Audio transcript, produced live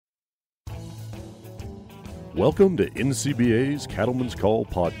Welcome to NCBA's Cattleman's Call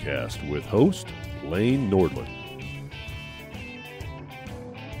podcast with host Lane Nordland.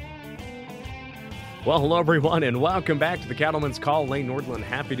 Well, hello, everyone, and welcome back to the Cattleman's Call. Lane Nordland,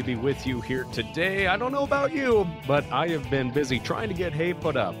 happy to be with you here today. I don't know about you, but I have been busy trying to get hay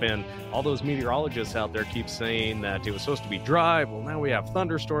put up, and all those meteorologists out there keep saying that it was supposed to be dry. Well, now we have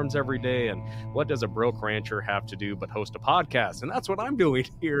thunderstorms every day, and what does a broke rancher have to do but host a podcast? And that's what I'm doing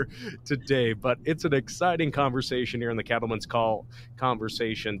here today, but it's an exciting conversation here in the Cattleman's Call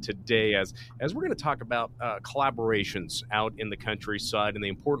conversation today as we're going to talk about collaborations out in the countryside and the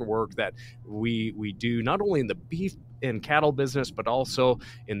important work that we do not only in the beef and cattle business, but also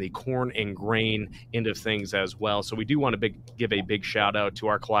in the corn and grain end of things as well. So we do want to give a big shout out to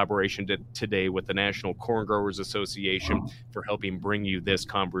our collaboration today with the National Corn Growers Association for helping bring you this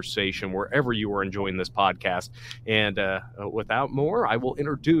conversation wherever you are enjoying this podcast. And without more, I will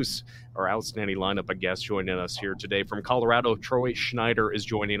introduce our outstanding lineup of guests joining us here today. From Colorado, Troy Schneider is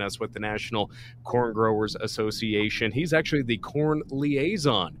joining us with the National Corn Growers Association. He's actually the corn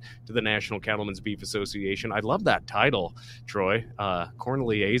liaison to the National Cattlemen's Beef Association. I love that title, Troy, corn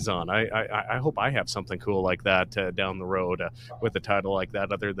liaison. I hope I have something cool like that down the road with a title like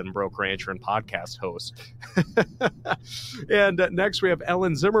that other than broke rancher and podcast host. And next we have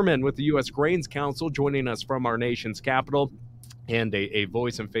Ellen Zimmerman with the U.S. Grains Council joining us from our nation's capital, and a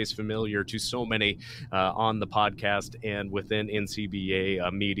voice and face familiar to so many on the podcast and within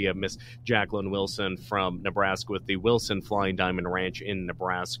NCBA media, Miss Jaclyn Wilson from Nebraska with the Wilson Flying Diamond Ranch in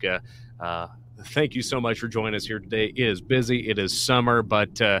Nebraska. Thank you so much for joining us here today. It is busy. It is summer,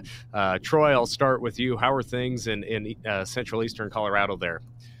 but Troy, I'll start with you. How are things in central eastern Colorado there?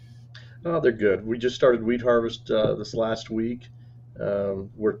 Oh, they're good. We just started wheat harvest this last week.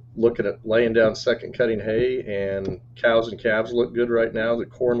 We're looking at laying down second cutting hay, and cows and calves look good right now. The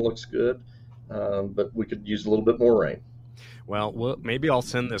corn looks good, but we could use a little bit more rain. Well, maybe I'll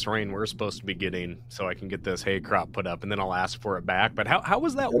send this rain we're supposed to be getting so I can get this hay crop put up, and then I'll ask for it back. But how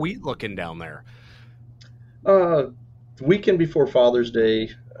was that wheat looking down there? The weekend before Father's Day,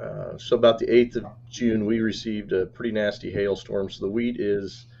 so about the 8th of June, we received a pretty nasty hailstorm. So the wheat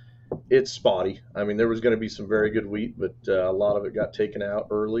it's spotty. I mean, there was going to be some very good wheat, but a lot of it got taken out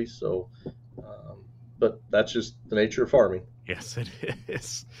early. So, but that's just the nature of farming. Yes, it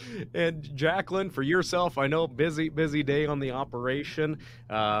is. And Jaclyn, for yourself, I know busy day on the operation.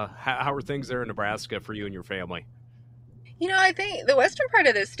 How are things there in Nebraska for you and your family? You know, I think the western part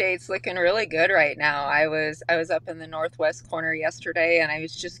of the state's looking really good right now. I was up in the northwest corner yesterday, and I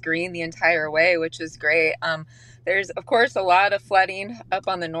was just green the entire way, which is great. There's, of course, a lot of flooding up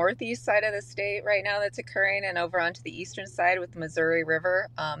on the northeast side of the state right now that's occurring, and over onto the eastern side with the Missouri River.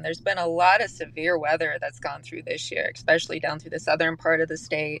 There's been a lot of severe weather that's gone through this year, especially down through the southern part of the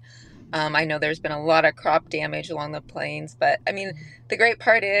state. I know there's been a lot of crop damage along the plains, but I mean, the great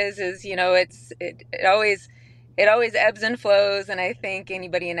part is you know, it always ebbs and flows, and I think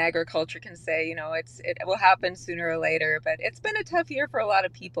anybody in agriculture can say, you know, it will happen sooner or later. But it's been a tough year for a lot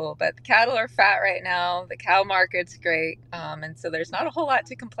of people. But the cattle are fat right now. The cow market's great, and so there's not a whole lot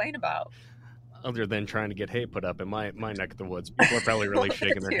to complain about. Other than trying to get hay put up in my neck of the woods. People are probably really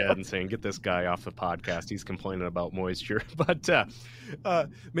shaking their head and saying, get this guy off the podcast. He's complaining about moisture. But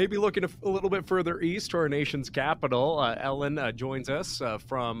maybe looking a little bit further east to our nation's capital, Ellen joins us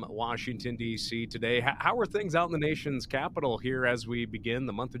from Washington, D.C. today. How are things out in the nation's capital here as we begin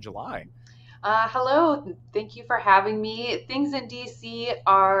the month of July? Hello, thank you for having me. Things in DC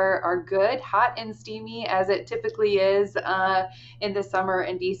are good, hot and steamy as it typically is in the summer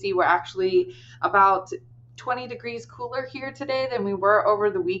in DC. We're actually about 20 degrees cooler here today than we were over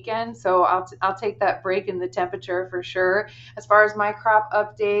the weekend, so I'll take that break in the temperature for sure. As far as my crop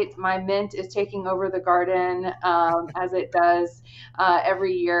update, my mint is taking over the garden as it does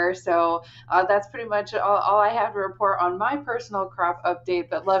every year, so that's pretty much all I have to report on my personal crop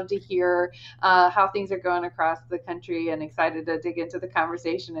update, but love to hear how things are going across the country, and excited to dig into the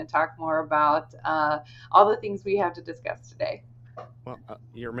conversation and talk more about all the things we have to discuss today. Well,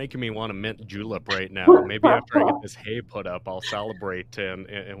 you're making me want a mint julep right now. Maybe after I get this hay put up, I'll celebrate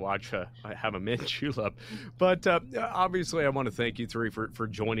and watch have a mint julep. But obviously, I want to thank you three for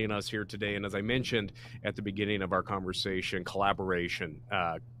joining us here today. And as I mentioned at the beginning of our conversation, collaboration.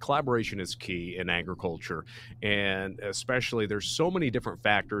 Collaboration is key in agriculture. And especially, there's so many different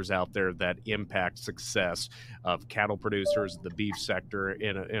factors out there that impact success of cattle producers, the beef sector,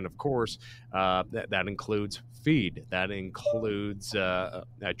 and of course, that includes feed. That includes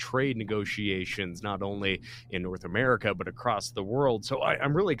trade negotiations, not only in North America, but across the world. So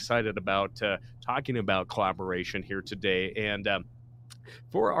I'm really excited about talking about collaboration here today. And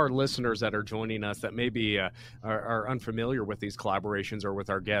For our listeners that are joining us that maybe are unfamiliar with these collaborations or with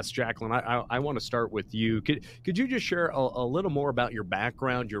our guests, Jaclyn, I want to start with you. Could you just share a little more about your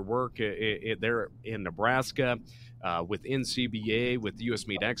background, your work there in Nebraska with NCBA, with the U.S.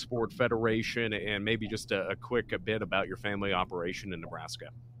 Meat Export Federation, and maybe just a quick bit about your family operation in Nebraska?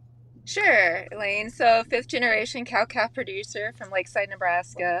 Sure, Elaine. So, fifth generation cow-calf producer from Lakeside,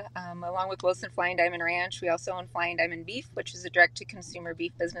 Nebraska, along with Wilson Flying Diamond Ranch. We also own Flying Diamond Beef, which is a direct-to-consumer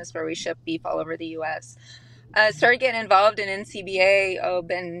beef business where we ship beef all over the U.S. Started getting involved in NCBA,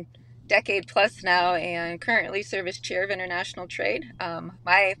 been decade plus now, and currently serve as chair of international trade.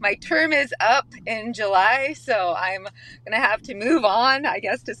 My term is up in July, so I'm going to have to move on, I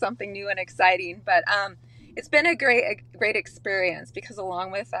guess, to something new and exciting. But it's been a great experience because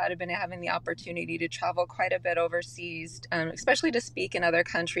along with that, I've been having the opportunity to travel quite a bit overseas, especially to speak in other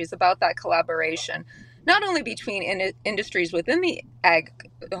countries about that collaboration, not only between industries within the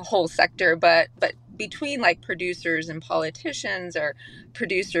whole sector, but between like producers and politicians or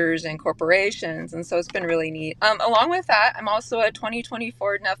producers and corporations. And so it's been really neat. Along with that, I'm also a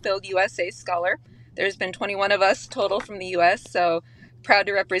 2024 Nuffield USA Scholar. There's been 21 of us total from the U.S., so proud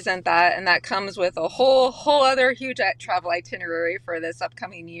to represent that, and that comes with a whole other huge travel itinerary for this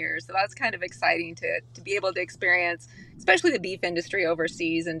upcoming year. So that's kind of exciting to be able to experience, especially the beef industry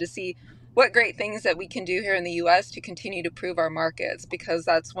overseas, and to see what great things that we can do here in the U.S. to continue to prove our markets, because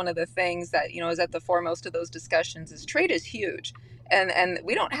that's one of the things that is at the foremost of those discussions. Is trade is huge, and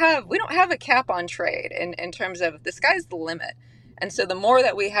we don't have a cap on trade in terms of the sky's the limit. And so the more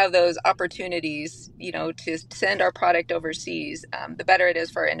that we have those opportunities, to send our product overseas, the better it is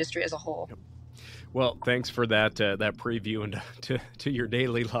for our industry as a whole. Yep. Well, thanks for that preview into to your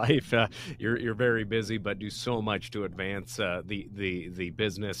daily life. You're very busy, but do so much to advance the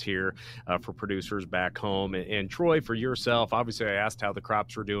business here for producers back home. And Troy, for yourself, obviously I asked how the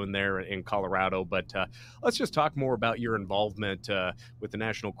crops were doing there in Colorado, but let's just talk more about your involvement with the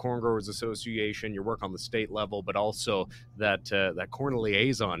National Corn Growers Association, your work on the state level, but also that corn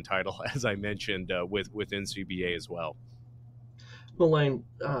liaison title, as I mentioned, with NCBA as well. Well, Lane,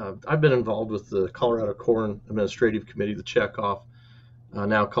 I've been involved with the Colorado Corn Administrative Committee, the checkoff,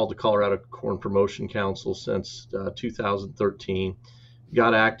 now called the Colorado Corn Promotion Council, since 2013.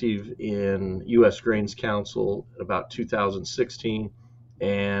 Got active in U.S. Grains Council about 2016,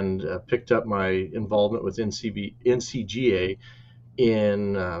 and picked up my involvement with NCGA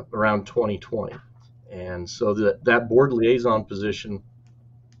in around 2020. And so that board liaison position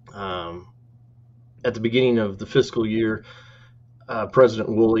at the beginning of the fiscal year, President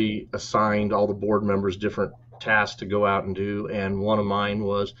Woolley assigned all the board members different tasks to go out and do, and one of mine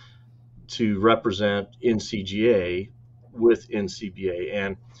was to represent NCGA with NCBA.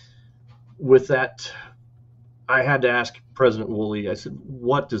 And with that, I had to ask President Woolley, I said,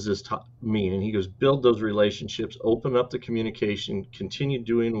 what does this mean? And he goes, build those relationships, open up the communication, continue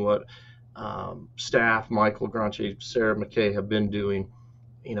doing what staff, Michael Granche, Sarah McKay have been doing.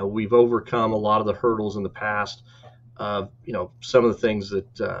 We've overcome a lot of the hurdles in the past. Some of the things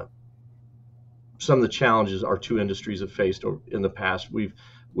that some of the challenges our two industries have faced in the past, we've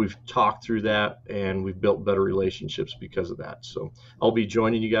talked through that, and we've built better relationships because of that. So I'll be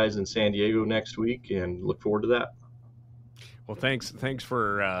joining you guys in San Diego next week, and look forward to that. Well, thanks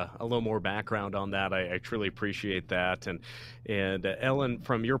for a little more background on that. I truly appreciate that. And Ellen,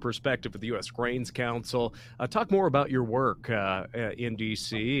 from your perspective with the U.S. Grains Council, talk more about your work in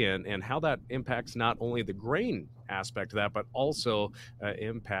D.C. and how that impacts not only the grain aspect of that, but also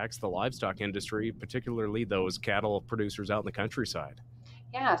impacts the livestock industry, particularly those cattle producers out in the countryside.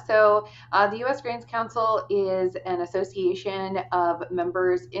 Yeah, so the U.S. Grains Council is an association of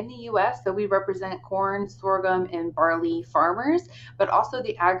members in the U.S. So we represent corn, sorghum, and barley farmers, but also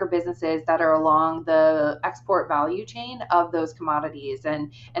the agribusinesses that are along the export value chain of those commodities,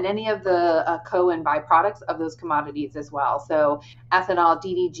 and any of the co and byproducts of those commodities as well. So ethanol,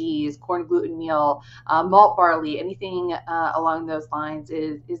 DDGs, corn gluten meal, malt barley, anything along those lines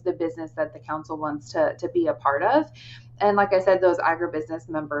is the business that the council wants to be a part of. And like I said, those agribusiness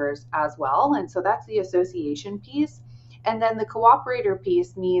members as well. And so that's the association piece. And then the cooperator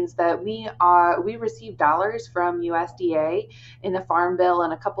piece means that we receive dollars from USDA in the Farm Bill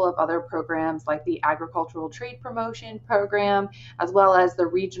and a couple of other programs like the Agricultural Trade Promotion Program, as well as the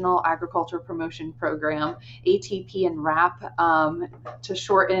Regional Agriculture Promotion Program, ATP and RAP, to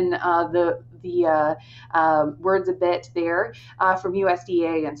shorten the words a bit there, from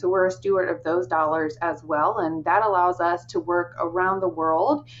USDA. And so we're a steward of those dollars as well. And that allows us to work around the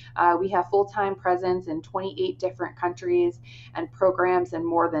world. We have full-time presence in 28 different countries countries and programs in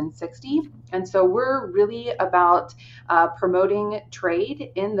more than 60. And so we're really about promoting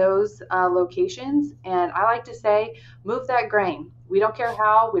trade in those locations. And I like to say, move that grain. We don't care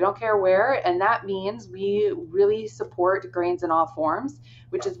how, we don't care where, and that means we really support grains in all forms,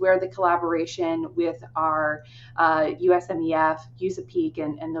 which is where the collaboration with our USMEF, USAPEAC,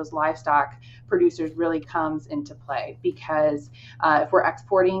 and those livestock producers really comes into play. Because if we're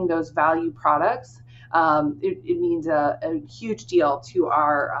exporting those value products, it means a huge deal to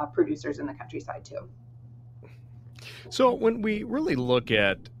our producers in the countryside too. So when we really look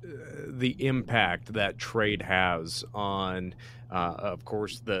at the impact that trade has on, of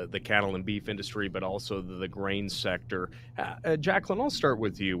course, the cattle and beef industry, but also the grain sector, Jaclyn, I'll start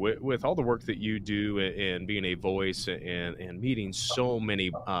with you. With all the work that you do in being a voice and meeting so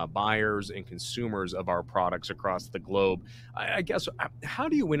many buyers and consumers of our products across the globe, I guess, how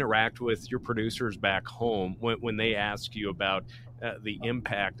do you interact with your producers back home when they ask you about the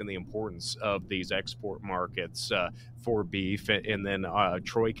impact and the importance of these export markets for beef, and then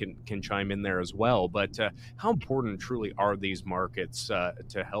Troy can chime in there as well. But how important truly are these markets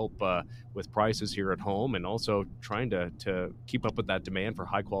to help with prices here at home, and also trying to keep up with that demand for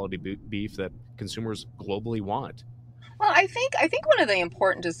high quality beef that consumers globally want? Well, I think one of the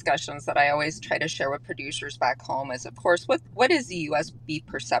important discussions that I always try to share with producers back home is, of course, what is the U.S. beef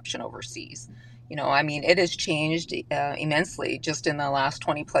perception overseas? I mean, it has changed immensely just in the last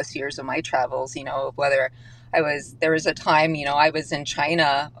 20 plus years of my travels. Whether there was a time, I was in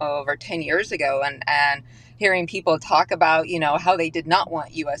China over 10 years ago, and hearing people talk about, how they did not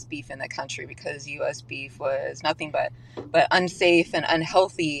want U.S. beef in the country because U.S. beef was nothing but unsafe and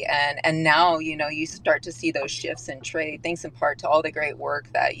unhealthy. And now, you start to see those shifts in trade, thanks in part to all the great work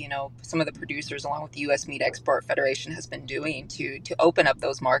that, some of the producers along with the U.S. Meat Export Federation has been doing to open up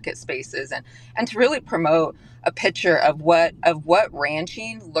those market spaces and to really promote a picture of what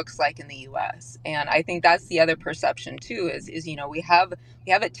ranching looks like in the U.S. And I think that's the other perception too, is we have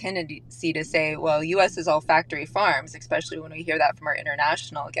a tendency to say, well, U.S. is all factory farms, especially when we hear that from our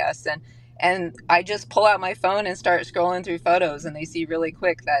international guests. And I just pull out my phone and start scrolling through photos, and they see really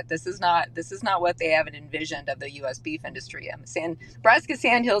quick that this is not what they have envisioned of the U.S. beef industry. Nebraska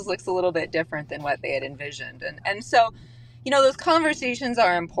Sandhills looks a little bit different than what they had envisioned, and so, those conversations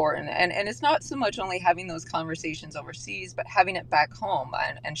are important, and it's not so much only having those conversations overseas, but having it back home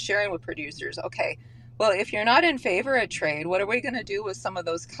and sharing with producers. Okay, well, if you're not in favor of trade, what are we going to do with some of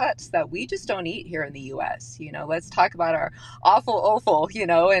those cuts that we just don't eat here in the U.S.? Let's talk about our offal,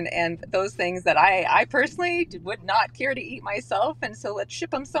 and those things that I personally would not care to eat myself. And so let's ship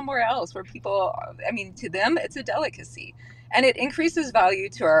them somewhere else where people, to them, it's a delicacy. And it increases value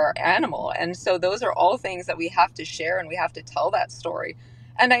to our animal. And so those are all things that we have to share, and we have to tell that story.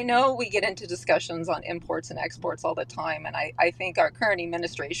 And I know we get into discussions on imports and exports all the time. And I think our current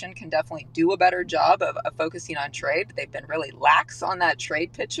administration can definitely do a better job of focusing on trade. They've been really lax on that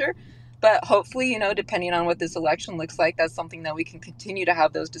trade picture. But hopefully, depending on what this election looks like, that's something that we can continue to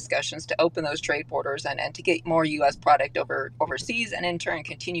have those discussions to open those trade borders and to get more U.S. product overseas, and in turn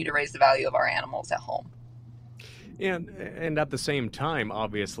continue to raise the value of our animals at home. And at the same time,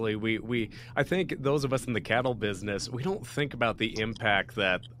 obviously, I think those of us in the cattle business, we don't think about the impact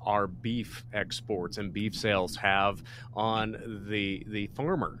that our beef exports and beef sales have on the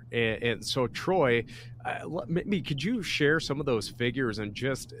farmer. And so, Troy, maybe could you share some of those figures and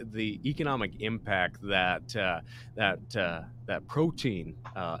just the economic impact that protein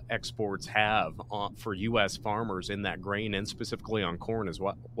exports have for U.S. farmers in that grain, and specifically on corn as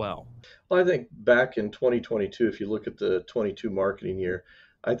well? Well, I think back in 2022, if you look at the 22 marketing year,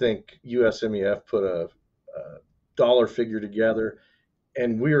 I think USMEF put a dollar figure together,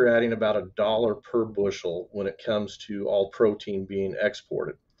 and we are adding about $1 per bushel when it comes to all protein being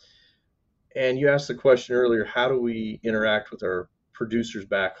exported. And you asked the question earlier, how do we interact with our producers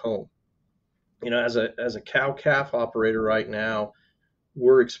back home? As a cow-calf operator right now,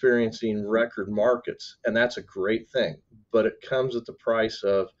 we're experiencing record markets, and that's a great thing. But it comes at the price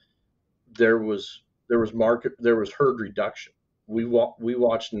of there was herd reduction. We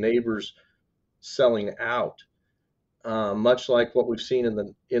watched neighbors selling out, much like what we've seen in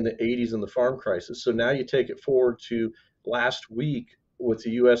the 80s in the farm crisis. So now you take it forward to last week with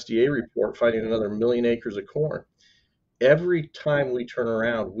the USDA report finding another 1 million acres of corn. Every time we turn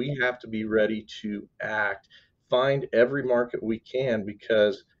around, we have to be ready to act, find every market we can,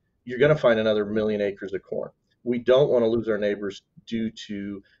 because you're going to find another 1 million acres of corn. We don't want to lose our neighbors due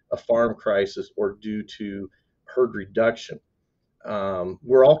to a farm crisis or due to herd reduction.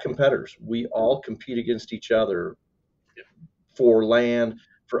 We're all competitors. We all compete against each other for land,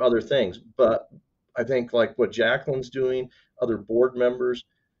 for other things. But I think like what Jaclyn's doing, other board members,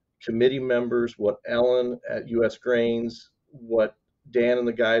 committee members, what Ellen at US Grains, what Dan and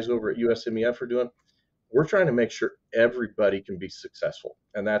the guys over at USMEF are doing, we're trying to make sure everybody can be successful.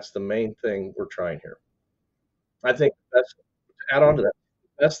 And that's the main thing we're trying here. I think that's to add on to that.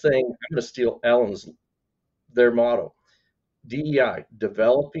 Best thing, I'm going to steal their motto. DEI,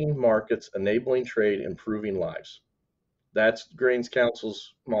 developing markets, enabling trade, improving lives. That's Grains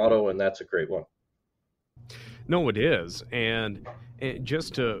Council's motto, and that's a great one. No, it is. And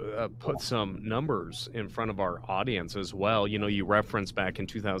just to put some numbers in front of our audience as well, you referenced back in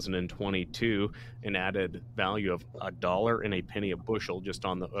 2022 an added value of $1.01 a bushel just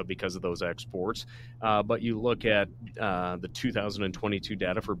on the because of those exports. But you look at the 2022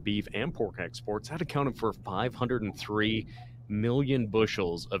 data for beef and pork exports, that accounted for 503 million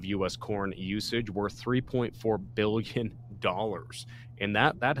bushels of U.S. corn usage, worth $3.4 billion. And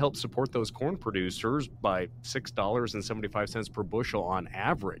that helps support those corn producers by $6.75 per bushel on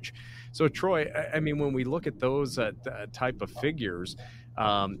average. So, Troy, I mean, when we look at those type of figures,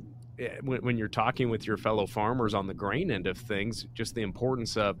 when you're talking with your fellow farmers on the grain end of things, just the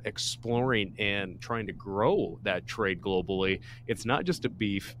importance of exploring and trying to grow that trade globally. It's not just a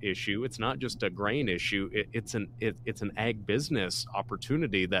beef issue. It's not just a grain issue. It's an ag business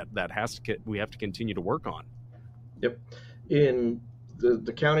opportunity that we have to continue to work on. Yep. In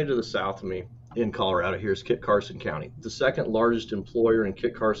the county to the south of me in Colorado, here's Kit Carson County. The second largest employer in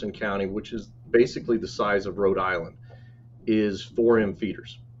Kit Carson County, which is basically the size of Rhode Island, is 4M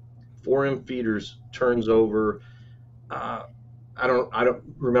Feeders. 4M Feeders turns over, I don't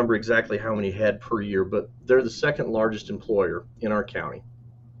remember exactly how many head per year, but they're the second largest employer in our county,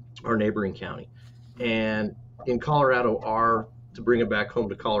 our neighboring county. And in Colorado, to bring it back home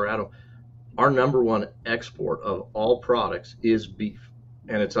to Colorado, our number one export of all products is beef,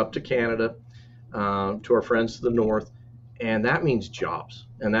 and it's up to Canada, to our friends to the north, and that means jobs,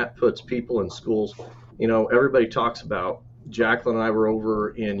 and that puts people in schools. Everybody talks about, Jaclyn and I were over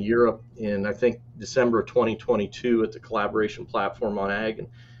in Europe in, I think, December of 2022 at the Collaboration Platform on Ag, and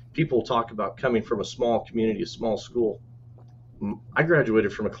people talk about coming from a small community, a small school. I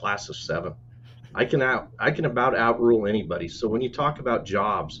graduated from a class of 7. I can about outrule anybody. So when you talk about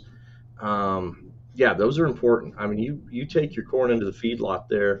jobs, those are important. I mean, you take your corn into the feedlot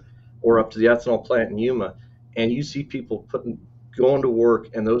there or up to the ethanol plant in Yuma, and you see people going to work,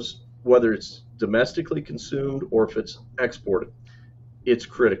 and those, whether it's domestically consumed or if it's exported, it's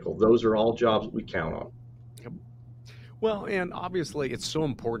critical. Those are all jobs that we count on. Yep. Well, and obviously it's so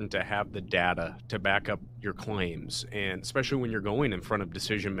important to have the data to back up your claims, and especially when you're going in front of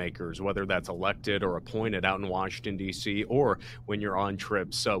decision makers, whether that's elected or appointed out in Washington, D.C., or when you're on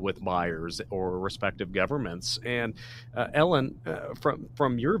trips with buyers or respective governments. And Ellen,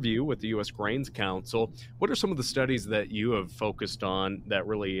 from your view with the U.S. Grains Council, what are some of the studies that you have focused on that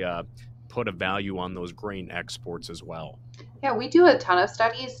really put a value on those grain exports as well? Yeah, we do a ton of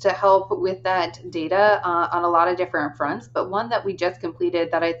studies to help with that data on a lot of different fronts. But one that we just completed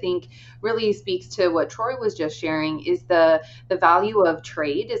that I think really speaks to what Troy was just sharing is the value of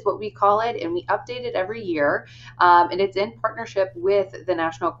trade is what we call it. And we update it every year. And it's in partnership with the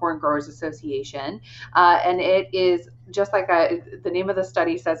National Corn Growers Association. And it is just like the name of the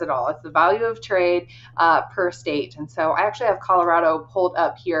study says it all. It's the value of trade per state. And so I actually have Colorado pulled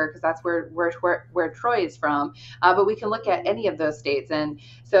up here because that's where Troy is from. But we can look at any of those states. And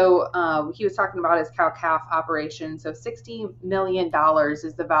so he was talking about his cow-calf operation. So $60 million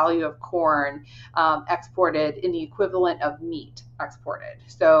is the value of corn exported in the equivalent of meat exported.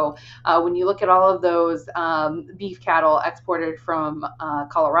 So when you look at all of those beef cattle exported from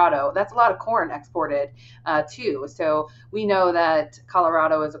Colorado, that's a lot of corn exported too. So we know that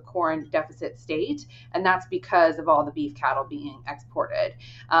Colorado is a corn deficit state, and that's because of all the beef cattle being exported.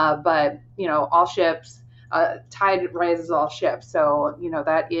 But all ships, tide rises all ships. So,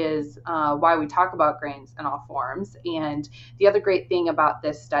 that is why we talk about grains in all forms. And the other great thing about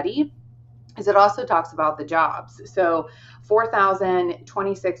this study is it also talks about the jobs. So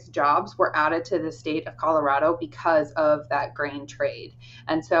 4,026 jobs were added to the state of Colorado because of that grain trade.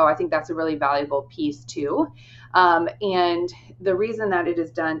 And so I think that's a really valuable piece too. And the reason that it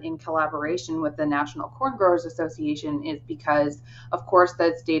is done in collaboration with the National Corn Growers Association is because, of course,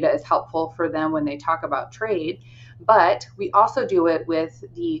 this data is helpful for them when they talk about trade, but we also do it with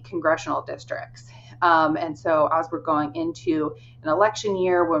the congressional districts. And so as we're going into an election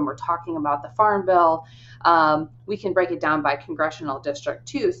year, when we're talking about the Farm Bill, we can break it down by congressional district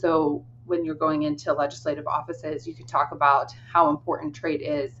too. So when you're going into legislative offices, you could talk about how important trade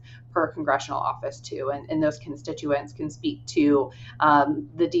is per congressional office too, and those constituents can speak to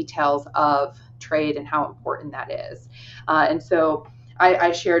the details of trade and how important that is. And so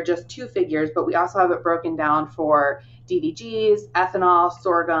I shared just 2 figures, but we also have it broken down for DDGs, ethanol,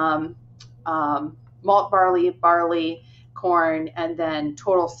 sorghum, malt barley, corn, and then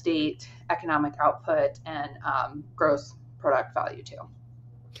total state economic output and gross product value too.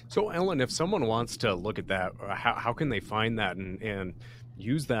 So, Ellen, if someone wants to look at that, how can they find that and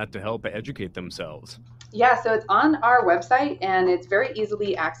use that to help educate themselves? Yeah, so it's on our website and it's very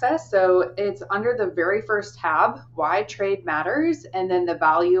easily accessed. So it's under the very first tab, Why Trade Matters, and then the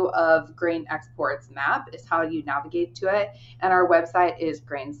value of grain exports map is how you navigate to it. And our website is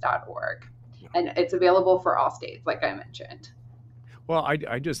grains.org. And it's available for all states, like I mentioned. Well,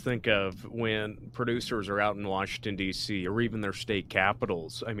 I just think of when producers are out in Washington, D.C., or even their state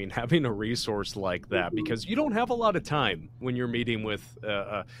capitals. I mean, having a resource like that, because you don't have a lot of time when you're meeting with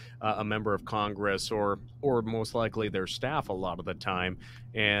a member of Congress or most likely their staff a lot of the time,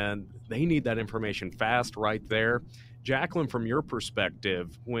 and they need that information fast right there. Jaclyn, from your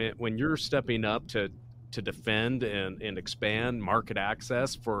perspective, when you're stepping up to defend and expand market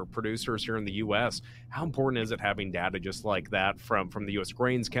access for producers here in the U.S., how important is it having data just like that from the U.S.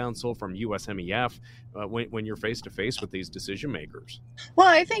 Grains Council, from USMEF, when you're face-to-face with these decision makers? Well,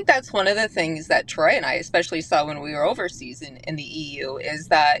 I think that's one of the things that Troy and I especially saw when we were overseas in the EU is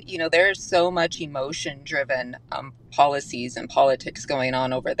that, there's so much emotion-driven policies and politics going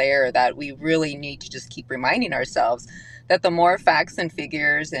on over there that we really need to just keep reminding ourselves that the more facts and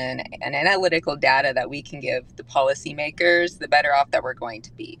figures and analytical data that we can give the policymakers, the better off that we're going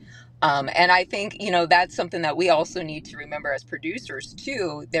to be. And I think, that's something that we also need to remember as producers,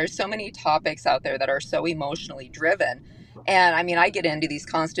 too. There's so many topics out there that are so emotionally driven. And I mean, I get into these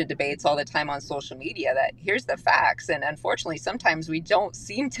constant debates all the time on social media that here's the facts. And unfortunately, sometimes we don't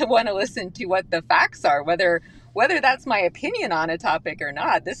seem to want to listen to what the facts are, whether that's my opinion on a topic or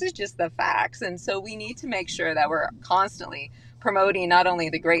not. This is just the facts. And so we need to make sure that we're constantly promoting not only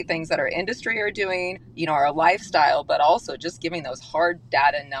the great things that our industry are doing, our lifestyle, but also just giving those hard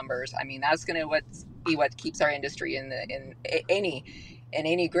data numbers. I mean, that's going to be what keeps our industry in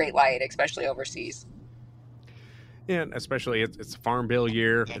any great light, especially overseas. And especially it's a farm bill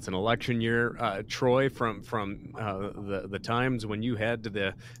year, it's an election year. Troy, from the times when you head to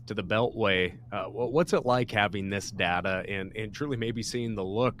the Beltway, what's it like having this data and truly maybe seeing the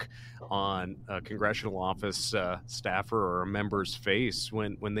look on a congressional office staffer or a member's face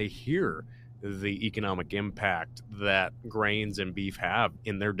when they hear the economic impact that grains and beef have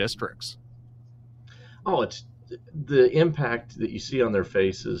in their districts? Oh, it's the impact that you see on their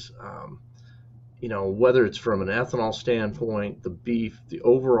faces. Whether it's from an ethanol standpoint, the beef, the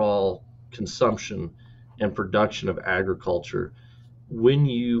overall consumption and production of agriculture, when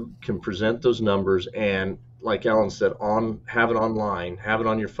you can present those numbers and, like Ellen said, have it online, have it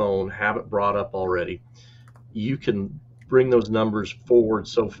on your phone, have it brought up already, you can bring those numbers forward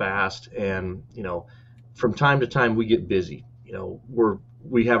so fast. And, from time to time we get busy.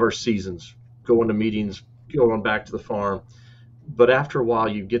 We have our seasons, going to meetings, going back to the farm. But after a while,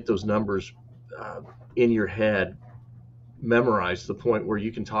 you get those numbers in your head memorized to the point where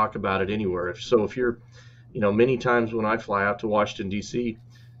you can talk about it anywhere. If you're, many times when I fly out to Washington, D.C.,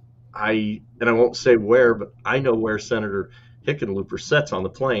 I won't say where, but I know where Senator Hickenlooper sits on the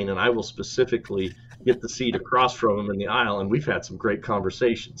plane, and I will specifically get the seat across from him in the aisle, and we've had some great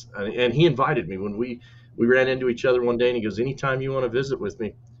conversations. And he invited me when we ran into each other one day, and he goes, anytime you want to visit with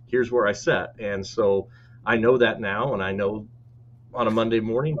me, here's where I sit. And so I know that now, and I know on a Monday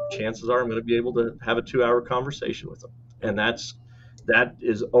morning, chances are I'm going to be able to have a 2-hour conversation with them. And that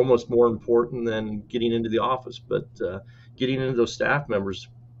is almost more important than getting into the office, but getting into those staff members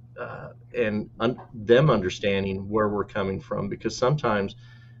and them understanding where we're coming from, because sometimes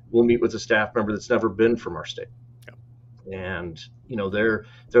we'll meet with a staff member that's never been from our state. Yeah. And,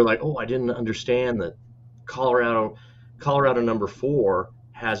 they're like, oh, I didn't understand that Colorado number 4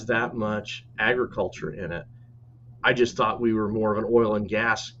 has that much agriculture in it. I just thought we were more of an oil and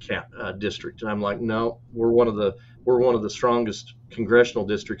gas district. And I'm like, no, we're one of the strongest congressional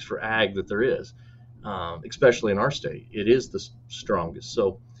districts for ag that there is, especially in our state. It is the strongest.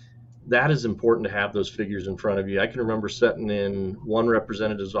 So that is important to have those figures in front of you. I can remember sitting in one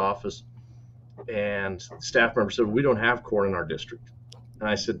representative's office, and the staff member said, we don't have corn in our district. And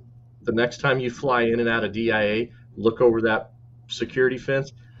I said, the next time you fly in and out of DIA, look over that security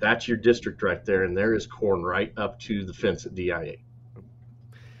fence. That's your district right there, and there is corn right up to the fence at DIA.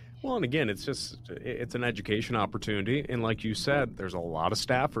 Well, and again, it's an education opportunity. And like you said, there's a lot of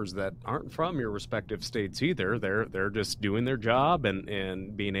staffers that aren't from your respective states either. They're just doing their job,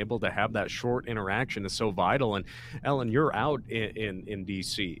 and being able to have that short interaction is so vital. And Ellen, you're out in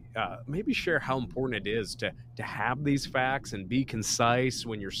DC. Maybe share how important it is to have these facts and be concise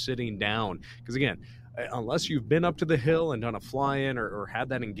when you're sitting down. Because again, unless you've been up to the Hill and done a fly-in or had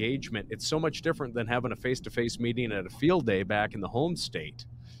that engagement, it's so much different than having a face-to-face meeting at a field day back in the home state.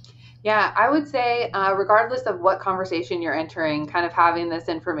 Yeah, I would say regardless of what conversation you're entering, kind of having this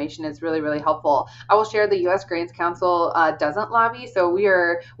information is really, really helpful. I will share the U.S. Grains Council doesn't lobby, so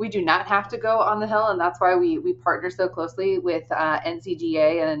we do not have to go on the Hill, and that's why we partner so closely with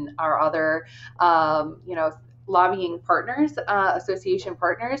NCGA and our other, lobbying partners, association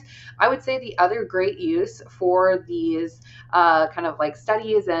partners. I would say the other great use for these kind of like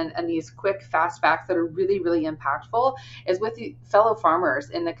studies and these quick, fast facts that are really, really impactful is with the fellow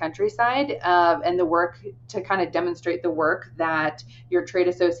farmers in the countryside, and the work to kind of demonstrate the work that your trade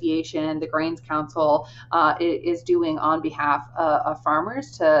association, the Grains Council, is doing on behalf of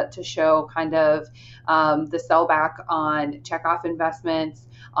farmers to show kind of the sellback on checkoff investments,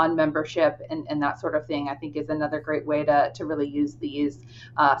 on membership, and that sort of thing, I think is another great way to really use these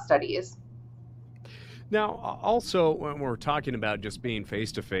studies. Now, also, when we're talking about just being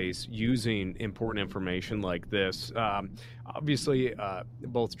face-to-face, using important information like this, obviously,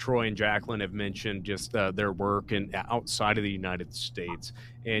 both Troy and Jaclyn have mentioned just their work outside of the United States,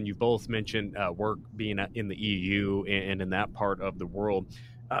 and you both mentioned work being in the EU and in that part of the world.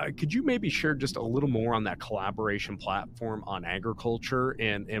 Could you maybe share just a little more on that collaboration platform on agriculture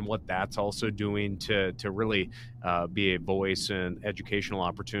and what that's also doing to really be a voice and educational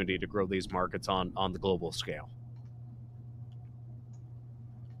opportunity to grow these markets on the global scale?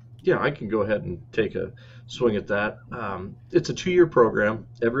 Yeah, I can go ahead and take a swing at that. It's a 2-year program,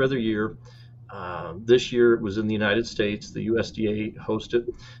 every other year. This year it was in the United States. The USDA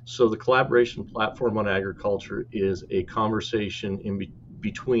hosted. So the collaboration platform on agriculture is a conversation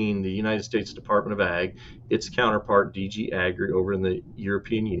between the United States Department of Ag, its counterpart DG Agri over in the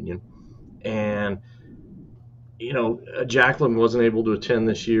European Union. And, Jaclyn wasn't able to attend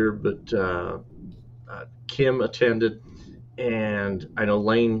this year, but Kim attended. And I know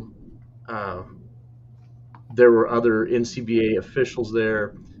Lane, there were other NCBA officials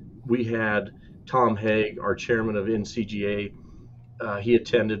there. We had Tom Haig, our chairman of NCGA. He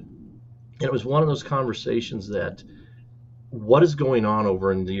attended. And it was one of those conversations that, what is going on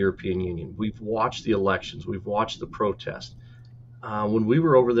over in the European Union? We've watched the elections. We've watched the protests. When we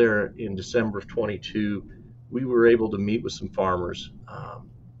were over there in December of 22, we were able to meet with some farmers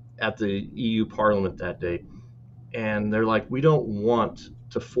at the EU Parliament that day. And they're like, we don't want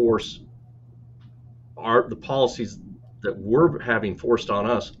to force the policies that we're having forced on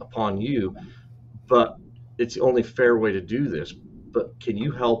us upon you, but it's the only fair way to do this. But can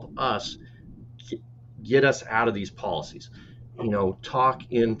you help us get us out of these policies? Talk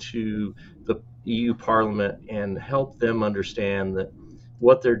into the EU Parliament and help them understand that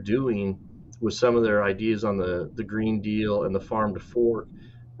what they're doing with some of their ideas on the Green Deal and the Farm to Fork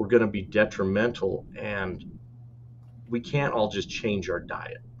were going to be detrimental, and we can't all just change our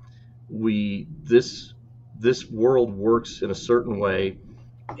diet. This world works in a certain way,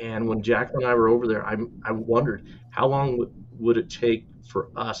 and when Jaclyn and I were over there, I wondered how long would it take for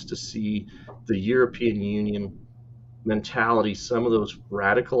us to see the European Union mentality, some of those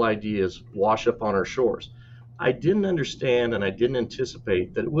radical ideas wash up on our shores. I didn't understand and I didn't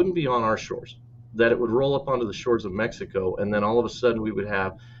anticipate that it wouldn't be on our shores, that it would roll up onto the shores of Mexico, and then all of a sudden we would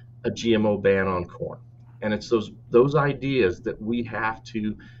have a GMO ban on corn. And it's those ideas that we have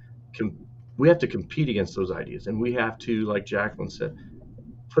to compete against those ideas, and we have to, like Jaclyn said,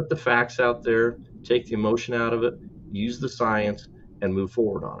 put the facts out there, take the emotion out of it, use the science, and move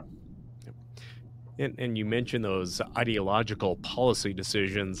forward on it. And you mentioned those ideological policy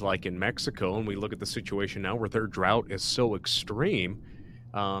decisions like in Mexico, and we look at the situation now where their drought is so extreme.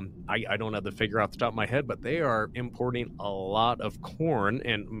 I don't have the figure off the top of my head, but they are importing a lot of corn,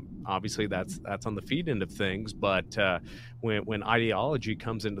 and obviously that's on the feed end of things. But when ideology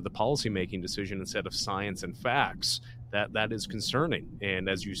comes into the policymaking decision instead of science and facts, that is concerning. And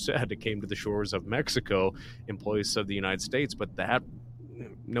as you said, it came to the shores of Mexico, employees of the United States, but that,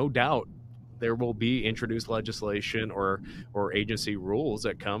 no doubt, there will be introduced legislation or agency rules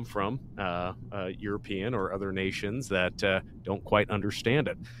that come from European or other nations that don't quite understand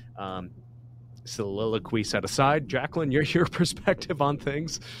it. Soliloquy set aside, Jaclyn, your perspective on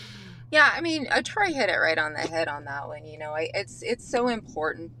things? Yeah, I mean, Troy hit it right on the head on that one. It's so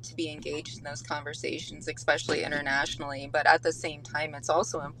important to be engaged in those conversations, especially internationally. But at the same time, it's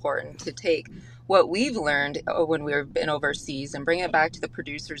also important to take what we've learned when we've been overseas and bring it back to the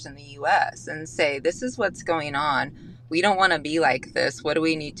producers in the U.S. and say, this is what's going on. We don't want to be like this. What do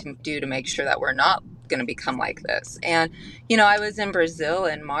we need to do to make sure that we're not going to become like this? And I was in Brazil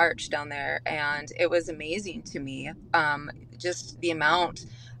in March down there, and it was amazing to me, just the amount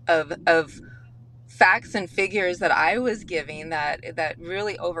of facts and figures that I was giving that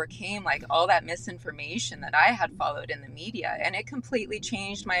really overcame like all that misinformation that I had followed in the media, and it completely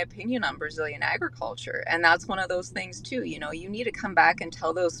changed my opinion on Brazilian agriculture. And that's one of those things too, you need to come back and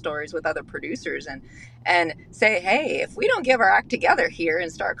tell those stories with other producers and say, hey, if we don't give our act together here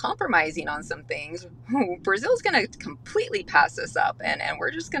and start compromising on some things, Brazil's going to completely pass us up, and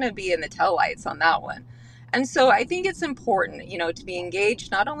we're just going to be in the tail lights on that one. And so I think it's important, to be engaged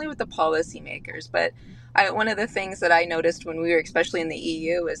not only with the policymakers, but one of the things that I noticed when we were especially in the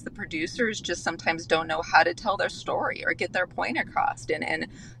EU is the producers just sometimes don't know how to tell their story or get their point across. And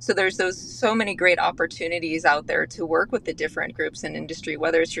so there's so many great opportunities out there to work with the different groups in industry,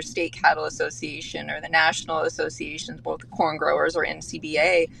 whether it's your state cattle association or the national associations, both the corn growers or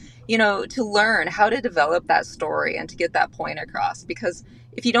NCBA, to learn how to develop that story and to get that point across. Because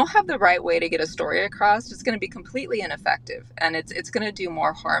if you don't have the right way to get a story across, it's going to be completely ineffective, and it's going to do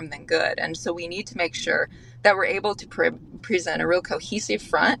more harm than good. And so we need to make sure that we're able to present a real cohesive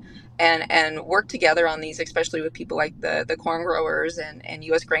front and work together on these, especially with people like the corn growers and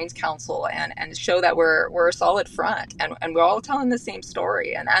U.S. Grains Council, and show that we're a solid front and we're all telling the same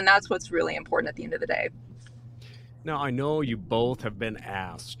story. And that's what's really important at the end of the day. Now, I know you both have been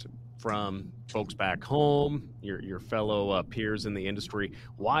asked from folks back home, your fellow peers in the industry,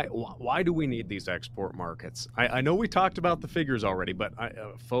 why do we need these export markets? I know we talked about the figures already, but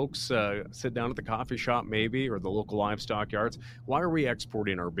folks sit down at the coffee shop maybe, or the local livestock yards. Why are we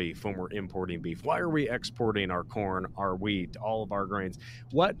exporting our beef when we're importing beef? Why are we exporting our corn, our wheat, all of our grains?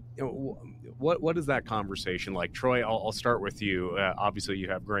 What is that conversation like? Troy, I'll start with you. Obviously, you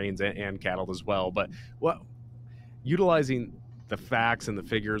have grains and cattle as well, but utilizing the facts and the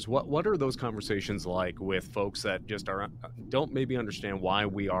figures, what are those conversations like with folks that just don't maybe understand why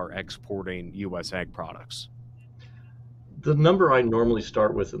we are exporting U.S. ag products? The number I normally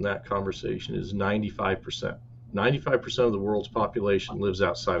start with in that conversation is 95%. 95% of the world's population lives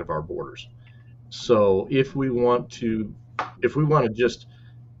outside of our borders. So if we want to just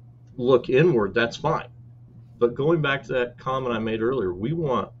look inward, that's fine. But going back to that comment I made earlier,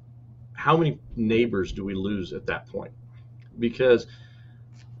 how many neighbors do we lose at that point? Because,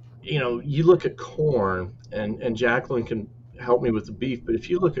 you look at corn, and Jaclyn can help me with the beef, but if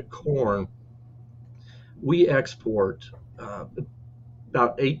you look at corn, we export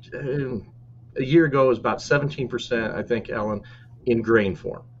about a year ago, it was about 17%, I think, Ellen, in grain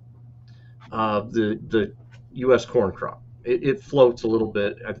form. The U.S. corn crop. It floats a little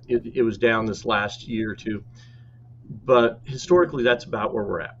bit. It was down this last year or two, but historically, that's about where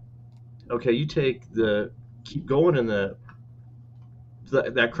we're at. Okay, you keep going in that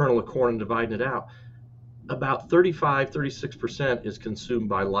kernel of corn and dividing it out, about 36% is consumed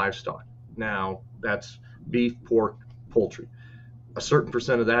by livestock. Now, that's beef, pork, poultry. A certain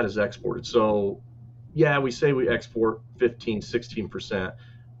percent of that is exported. So, yeah, we say we export 15, 16%,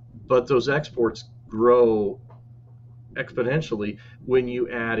 but those exports grow exponentially when you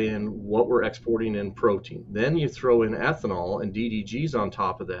add in what we're exporting in protein. Then you throw in ethanol and DDGs on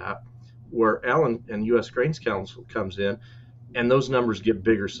top of that, where Ellen and U.S. Grains Council comes in, and those numbers get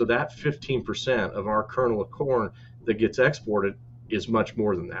bigger. So that 15% of our kernel of corn that gets exported is much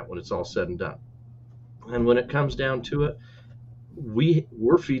more than that when it's all said and done. And when it comes down to it,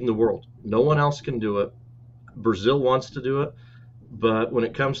 we're feeding the world. No one else can do it. Brazil wants to do it, but when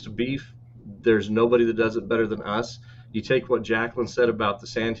it comes to beef, there's nobody that does it better than us. You take what Jaclyn said about the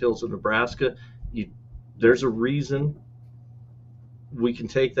sandhills of Nebraska, there's a reason we can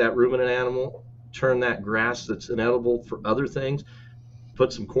take that ruminant animal, turn that grass that's inedible for other things,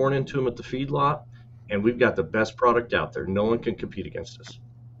 put some corn into them at the feedlot, and we've got the best product out there. No one can compete against us.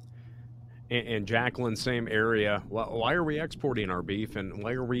 And Jaclyn, same area. Why are we exporting our beef, and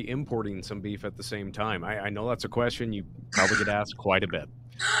why are we importing some beef at the same time? I know that's a question you probably get asked quite a bit.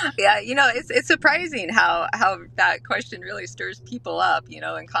 Yeah, it's surprising how that question really stirs people up,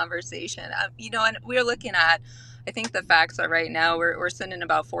 in conversation. And we're looking at, I think the facts are right now we're sending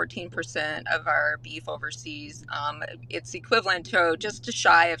about 14% of our beef overseas. It's equivalent to just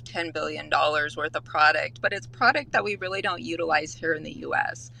shy of $10 billion worth of product, but it's product that we really don't utilize here in the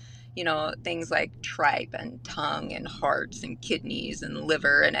U.S. things like tripe and tongue and hearts and kidneys and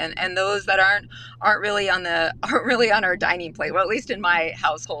liver and those that aren't really on our dining plate. Well, at least in my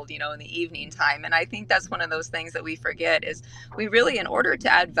household, in the evening time. And I think that's one of those things that we forget is we really, in order to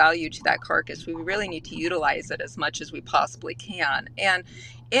add value to that carcass, we really need to utilize it as much as we possibly can. And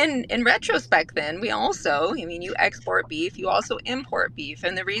in retrospect, then you export beef, you also import beef.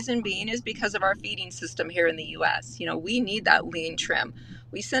 And the reason being is because of our feeding system here in the US. We need that lean trim.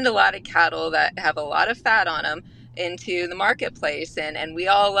 We send a lot of cattle that have a lot of fat on them into the marketplace, and we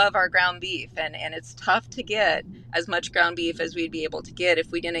all love our ground beef, and it's tough to get as much ground beef as we'd be able to get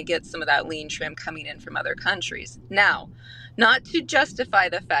if we didn't get some of that lean trim coming in from other countries. Now, not to justify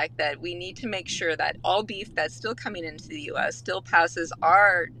the fact that we need to make sure that all beef that's still coming into the U.S. still passes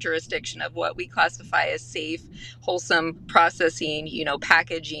our jurisdiction of what we classify as safe, wholesome processing,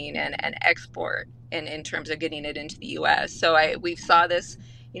 packaging and export in terms of getting it into the U.S. So we saw this,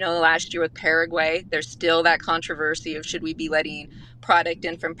 last year with Paraguay. There's still that controversy of should we be letting product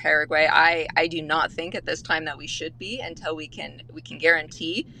in from Paraguay. I do not think at this time that we should be until we can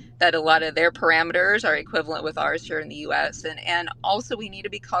guarantee that a lot of their parameters are equivalent with ours here in the U.S. And also we need to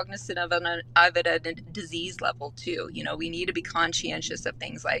be cognizant of it at a disease level too. We need to be conscientious of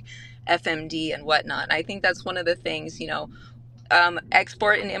things like FMD and whatnot. And I think that's one of the things,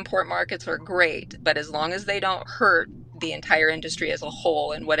 export and import markets are great, but as long as they don't hurt the entire industry as a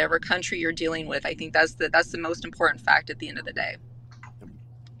whole in whatever country you're dealing with, I think that's the most important fact at the end of the day.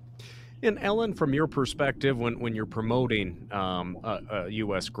 And Ellen, from your perspective, when you're promoting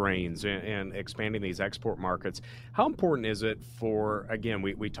U.S. grains and expanding these export markets, how important is it for, again,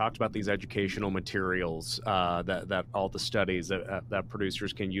 we talked about these educational materials that all the studies that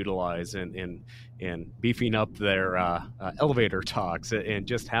producers can utilize in beefing up their elevator talks and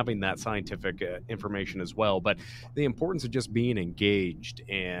just having that scientific information as well. But the importance of just being engaged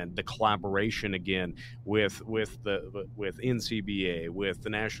and the collaboration again with NCBA, with the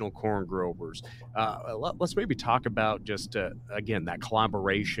National Corn Growers. Let's maybe talk about just again that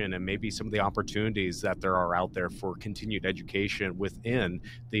collaboration and maybe some of the opportunities that there are out there for continued education within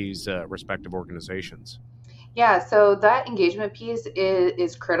these respective organizations. Yeah, so that engagement piece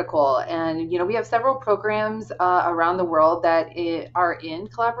is critical. And, we have several programs around the world that are in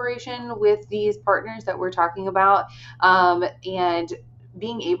collaboration with these partners that we're talking about. And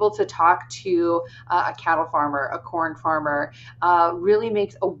being able to talk to a cattle farmer, a corn farmer, really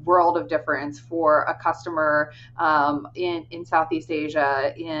makes a world of difference for a customer in Southeast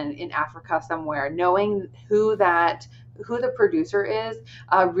Asia, in Africa somewhere. Knowing who the producer is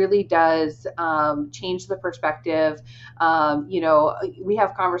really does change the perspective. We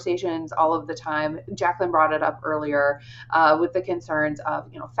have conversations all of the time. Jaclyn brought it up earlier with the concerns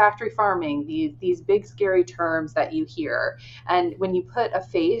of, factory farming, these big scary terms that you hear. And when you put a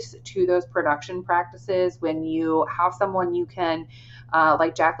face to those production practices, when you have someone you can,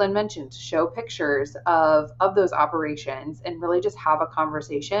 like Jaclyn mentioned, show pictures of those operations and really just have a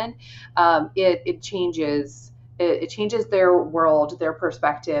conversation, it changes. It changes their world, their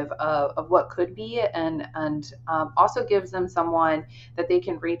perspective of what could be, and also gives them someone that they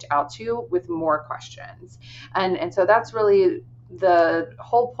can reach out to with more questions. And so that's really the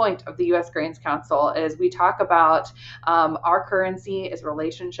whole point of the U.S. Grains Council. Is we talk about our currency is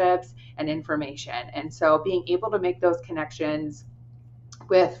relationships and information. And so being able to make those connections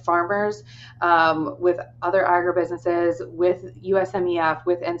with farmers, with other agribusinesses, with USMEF,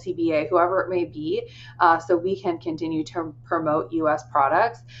 with NCBA, whoever it may be, so we can continue to promote U.S.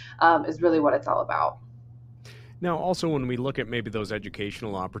 products is really what it's all about. Now, also, when we look at maybe those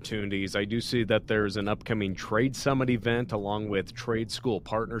educational opportunities, I do see that there's an upcoming Trade Summit event along with trade school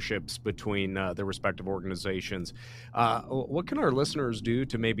partnerships between the respective organizations. What can our listeners do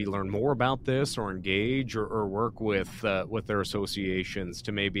to maybe learn more about this or engage or work with their associations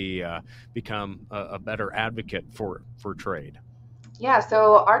to maybe become a better advocate for trade? Yeah,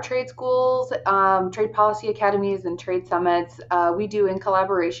 so our trade schools, trade policy academies, and trade summits, we do in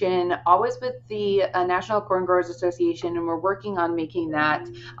collaboration always with the National Corn Growers Association, and we're working on making that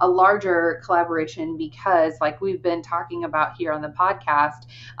a larger collaboration because, like we've been talking about here on the podcast,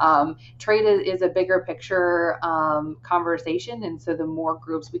 trade is a bigger picture conversation, and so the more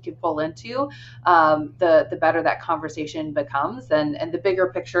groups we can pull into, the better that conversation becomes, and the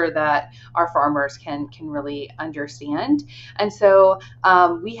bigger picture that our farmers can really understand. And so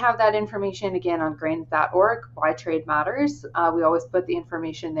we have that information again on grains.org, Why Trade Matters. We always put the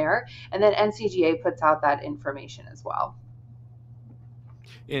information there. And then NCGA puts out that information as well.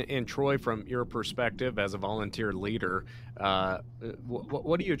 And Troy, from your perspective as a volunteer leader,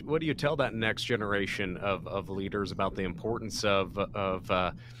 what do you tell that next generation of leaders about the importance of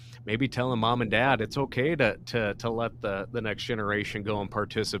maybe telling mom and dad it's okay to let the next generation go and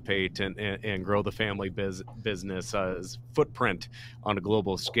participate and grow the family business footprint on a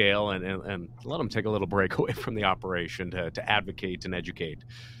global scale, and let them take a little break away from the operation to advocate and educate.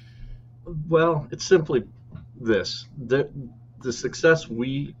 Well, it's simply this: the success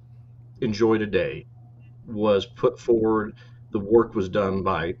we enjoy today was put forward. The work was done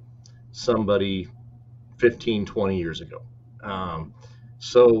by somebody 15, 20 years ago.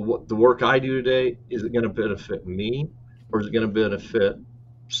 So what the work I do today, is it going to benefit me, or is it going to benefit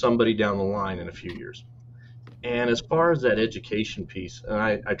somebody down the line in a few years? And as far as that education piece,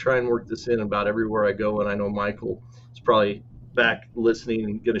 and I try and work this in about everywhere I go, and I know Michael is probably back listening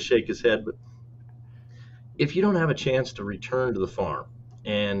and going to shake his head, but if you don't have a chance to return to the farm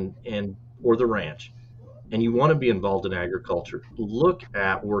and or the ranch, and you want to be involved in agriculture, look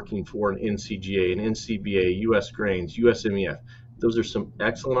at working for an NCGA, an NCBA, U.S. Grains, USMEF. Those are some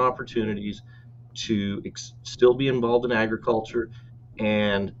excellent opportunities to still be involved in agriculture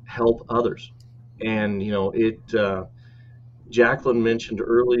and help others. And, Jaclyn mentioned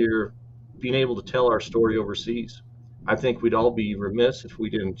earlier, being able to tell our story overseas. I think we'd all be remiss if we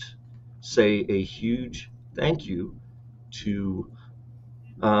didn't say a huge thank you to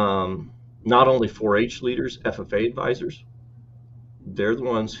not only 4-H leaders, FFA advisors. They're the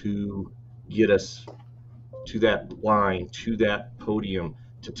ones who get us to that line, to that podium,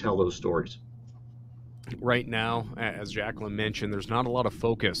 to tell those stories. Right now, as Jaclyn mentioned, there's not a lot of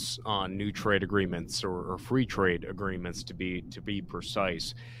focus on new trade agreements or free trade agreements, to be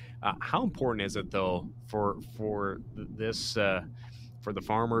precise. How important is it, though, for this for the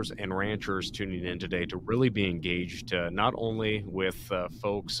farmers and ranchers tuning in today to really be engaged, not only with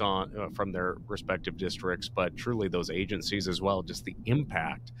folks from their respective districts, but truly those agencies as well, just the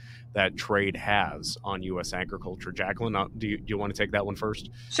impact that trade has on U.S. agriculture? Jaclyn, do you want to take that one first?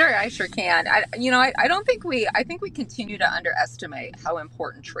 Sure, I sure can. I think we continue to underestimate how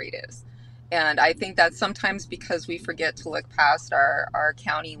important trade is. And I think that's sometimes because we forget to look past our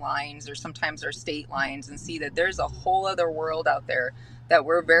county lines or sometimes our state lines and see that there's a whole other world out there that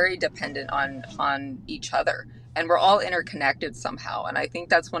we're very dependent on each other. And we're all interconnected somehow. And I think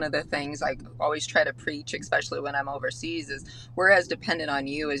that's one of the things I always try to preach, especially when I'm overseas, is we're as dependent on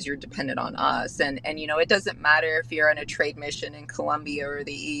you as you're dependent on us. And it doesn't matter if you're on a trade mission in Colombia or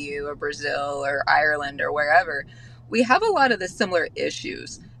the EU or Brazil or Ireland or wherever. We have a lot of the similar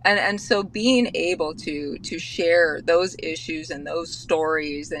issues. And so being able to share those issues and those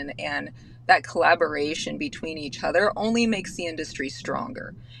stories and that collaboration between each other only makes the industry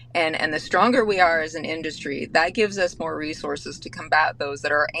stronger. And the stronger we are as an industry, that gives us more resources to combat those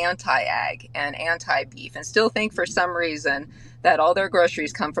that are anti-ag and anti-beef and still think for some reason that all their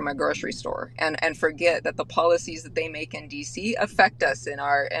groceries come from a grocery store and forget that the policies that they make in DC affect us in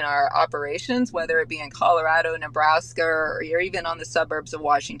our operations, whether it be in Colorado, Nebraska, or even on the suburbs of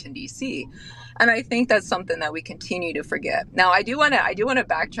Washington, DC. And I think that's something that we continue to forget. Now, I do want to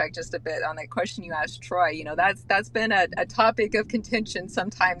backtrack just a bit on that question you asked, Troy. That's been a topic of contention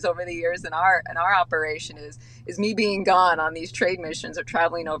sometimes over the years in our operation is me being gone on these trade missions or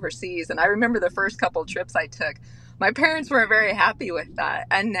traveling overseas. And I remember the first couple trips I took, my parents weren't very happy with that.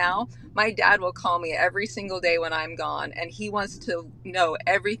 And now my dad will call me every single day when I'm gone, and he wants to know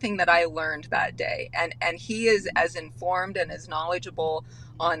everything that I learned that day. And he is as informed and as knowledgeable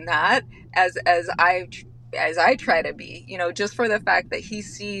on that as I try to be, just for the fact that he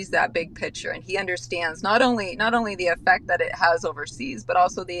sees that big picture and he understands not only the effect that it has overseas, but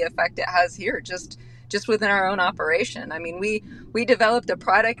also the effect it has here, just within our own operation. I mean, we developed a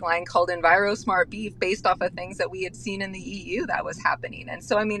product line called EnviroSmart Beef based off of things that we had seen in the EU that was happening. And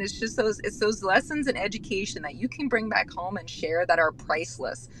so, I mean, it's those lessons and education that you can bring back home and share that are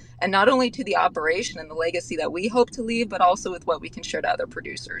priceless. And not only to the operation and the legacy that we hope to leave, but also with what we can share to other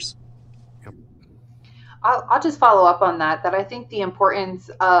producers. I'll just follow up on that I think the importance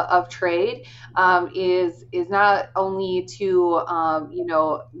of trade is not only to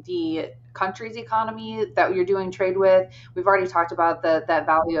the country's economy that you're doing trade with. We've already talked about that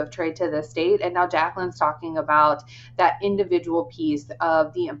value of trade to the state, and now Jaclyn's talking about that individual piece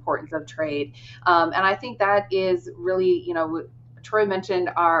of the importance of trade. And I think that is really, Troy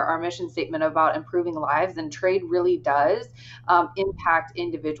mentioned our mission statement about improving lives, and trade really does impact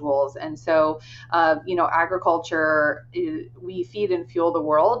individuals. And so, agriculture, we feed and fuel the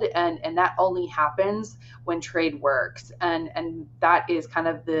world, and that only happens when trade works. And that is kind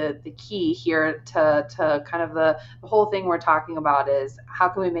of the key here to kind of the whole thing we're talking about is how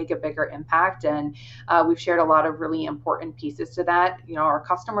can we make a bigger impact? And we've shared a lot of really important pieces to that. Our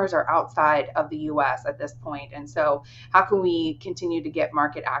customers are outside of the U.S. at this point, and so how can we continue to get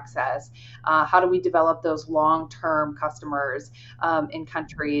market access? How do we develop those long-term customers in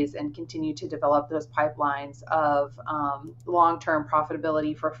countries and continue to develop those pipelines of long-term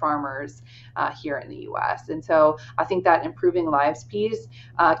profitability for farmers here in the U.S.? And so I think that improving lives piece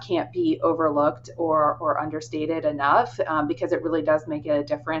can't be overlooked or understated enough, because it really does make a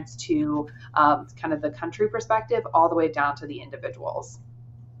difference to kind of the country perspective all the way down to the individuals.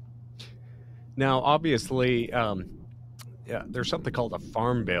 Now, obviously, there's something called a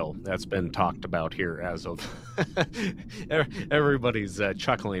farm bill that's been talked about here as of everybody's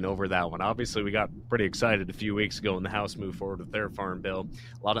chuckling over that one. Obviously, we got pretty excited a few weeks ago when the House moved forward with their farm bill.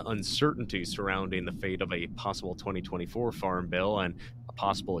 A lot of uncertainty surrounding the fate of a possible 2024 farm bill and a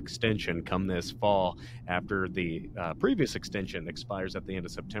possible extension come this fall after the previous extension expires at the end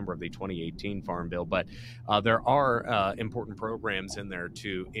of September of the 2018 farm bill. But there are important programs in there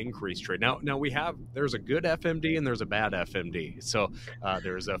to increase trade. Now there's a good FMD and there's a bad FMD. So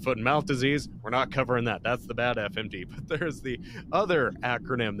there's a foot and mouth disease. We're not covering that. That's the bad FMD. But there's the other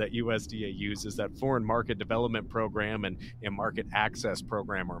acronym that USDA uses, that Foreign Market Development Program and Market Access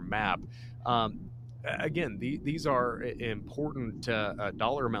Program, or MAP. Again, these are important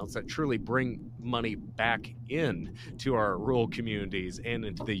dollar amounts that truly bring money back in to our rural communities and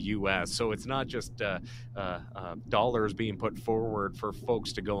into the U.S. So it's not just dollars being put forward for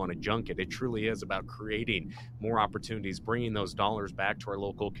folks to go on a junket. It truly is about creating more opportunities, bringing those dollars back to our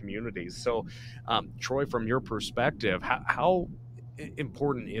local communities. So, Troy, from your perspective, how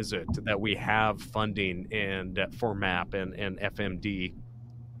important is it that we have funding and for MAP and FMD,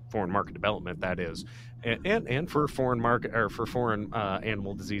 foreign market development, that is, and for foreign market, or for foreign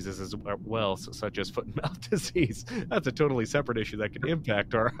animal diseases as well, such as foot and mouth disease? That's a totally separate issue that could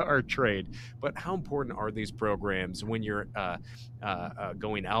impact our trade. But how important are these programs when you're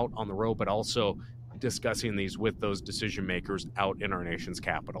going out on the road, but also discussing these with those decision makers out in our nation's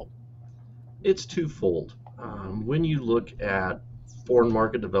capital? It's twofold. When you look at foreign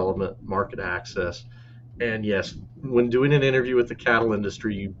market development, market access, and yes, when doing an interview with the cattle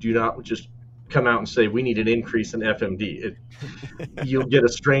industry, you do not just come out and say, we need an increase in FMD. You'll get a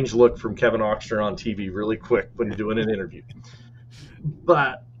strange look from Kevin Oxner on TV really quick when you're doing an interview.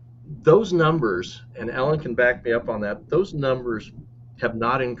 But those numbers, and Ellen can back me up on that, those numbers have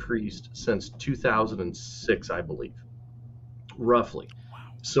not increased since 2006, I believe, roughly.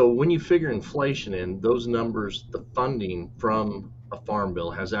 So when you figure inflation in, those numbers, the funding from a farm bill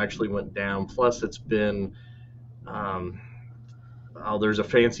has actually went down. Plus, it's been, there's a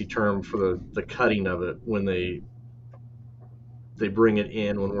fancy term for the cutting of it when they bring it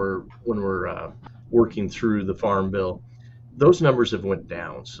in when we're working through the farm bill. Those numbers have went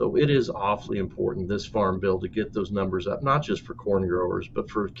down. So it is awfully important, this farm bill, to get those numbers up, not just for corn growers, but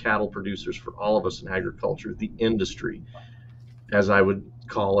for cattle producers, for all of us in agriculture, the industry, as I would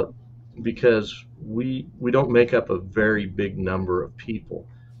call it, because we don't make up a very big number of people,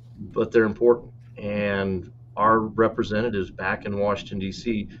 but they're important. And our representatives back in Washington,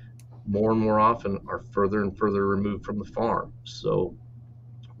 D.C., more and more often are further and further removed from the farm. So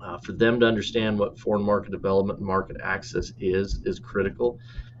for them to understand what foreign market development and market access is critical.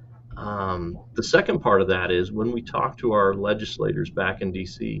 The second part of that is when we talk to our legislators back in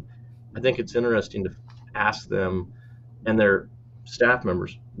D.C., I think it's interesting to ask them and their staff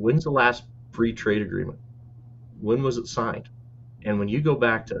members, when's the last free trade agreement? When was it signed? And when you go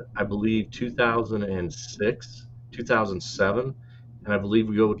back to, I believe, 2006, 2007, and I believe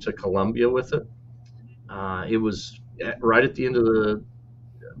we go to Colombia with it, it was right at the end of the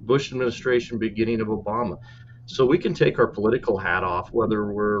Bush administration, beginning of Obama. So we can take our political hat off,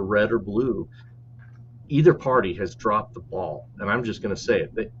 whether we're red or blue. Either party has dropped the ball. And I'm just going to say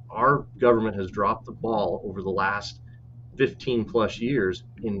it. Our government has dropped the ball over the last 15 plus years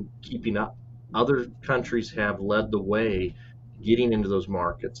in keeping up. Other countries have led the way getting into those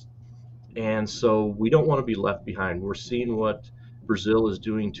markets. And so we don't want to be left behind. We're seeing what Brazil is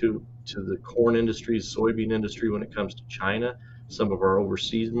doing to the corn industry, soybean industry when it comes to China, some of our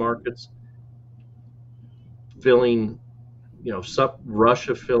overseas markets, filling,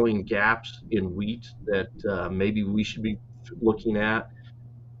 Russia filling gaps in wheat that maybe we should be looking at.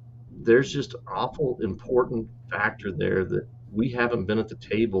 There's just an awful important factor there that we haven't been at the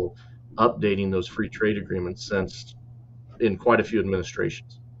table updating those free trade agreements since in quite a few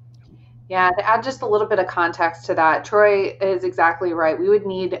administrations. Yeah, to add just a little bit of context to that, Troy is exactly right. We would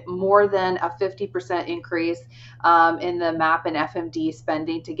need more than a 50% increase in the MAP and FMD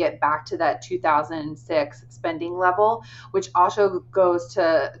spending to get back to that 2006 spending level, which also goes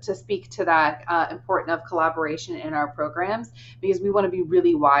to speak to that importance of collaboration in our programs, because we want to be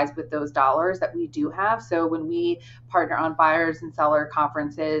really wise with those dollars that we do have. So when we partner on buyers and seller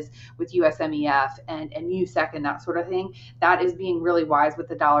conferences with USMEF and USEC and that sort of thing, that is being really wise with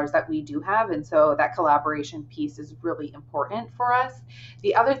the dollars that we do have. And so that collaboration piece is really important for us.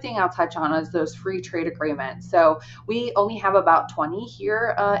 The other thing I'll touch on is those free trade agreements. So we only have about 20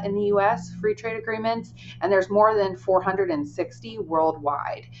 here in the US, free trade agreements, and there's more than 460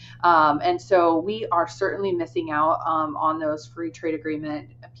 worldwide. And so we are certainly missing out on those free trade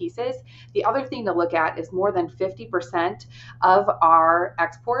agreement pieces. The other thing to look at is more than 50% of our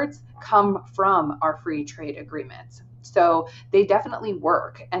exports come from our free trade agreements. So they definitely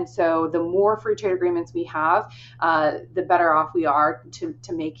work. And so the more free trade agreements we have, the better off we are to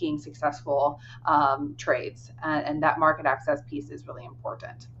making successful trades. And that market access piece is really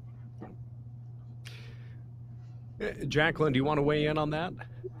important. Jaclyn, do you want to weigh in on that?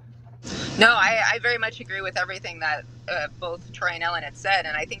 No, I very much agree with everything that both Troy and Ellen had said.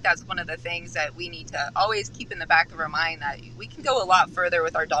 And I think that's one of the things that we need to always keep in the back of our mind, that we can go a lot further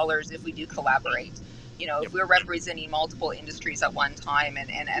with our dollars if we do collaborate. You know, if we're representing multiple industries at one time.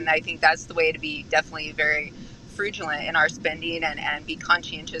 And I think that's the way to be definitely very frugal in our spending and be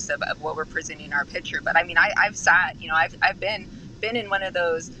conscientious of what we're presenting in our picture. But I mean, I've sat, you know, I've been in one of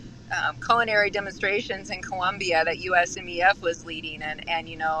those culinary demonstrations in Colombia that USMEF was leading, and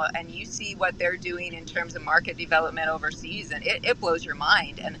you know, and you see what they're doing in terms of market development overseas, and it blows your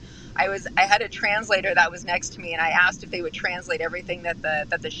mind. And I had a translator that was next to me, and I asked if they would translate everything that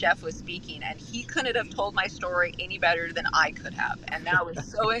the chef was speaking, and he couldn't have told my story any better than I could have, and that was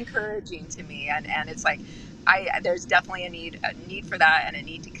so encouraging to me. And it's like there's definitely a need for that, and a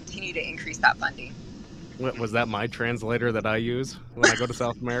need to continue to increase that funding. Was that my translator that I use when I go to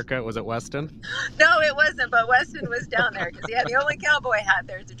South America? Was it Weston? No, it wasn't, but Weston was down there because he had the only cowboy hat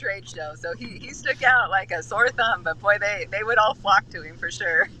there at the trade show. So he stuck out like a sore thumb, but boy, they would all flock to him for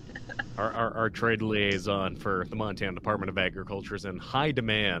sure. Our trade liaison for the Montana Department of Agriculture is in high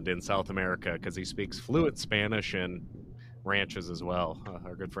demand in South America because he speaks fluent Spanish and ranches as well.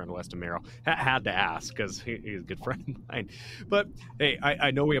 Our good friend Weston Merrill had to ask because he's a good friend of mine. But hey,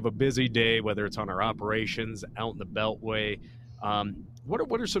 I know we have a busy day, whether it's on our operations out in the Beltway.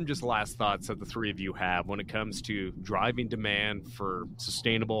 What are some just last thoughts that the three of you have when it comes to driving demand for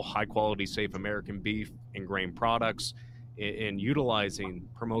sustainable, high quality, safe American beef and grain products, in utilizing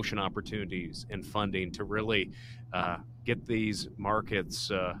promotion opportunities and funding to really get these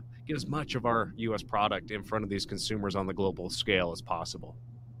markets, get as much of our U.S. product in front of these consumers on the global scale as possible?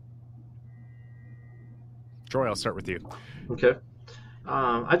 Troy, I'll start with you. Okay.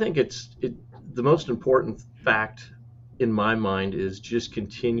 I think the most important fact in my mind is just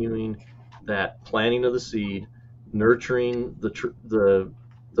continuing that planting of the seed, nurturing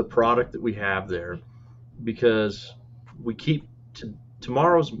the product that we have there, because we keep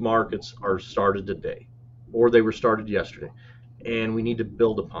tomorrow's markets are started today, or they were started yesterday, and we need to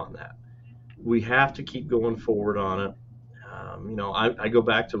build upon that. We have to keep going forward on it. You know, I go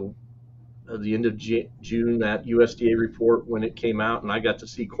back to the end of June, that USDA report when it came out, and I got to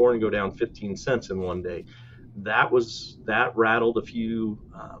see corn go down 15 cents in one day. That rattled a few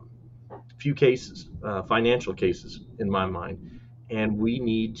cases, financial cases in my mind. And we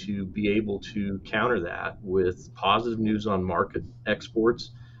need to be able to counter that with positive news on market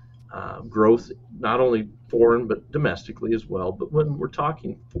exports, growth, not only foreign, but domestically as well. But when we're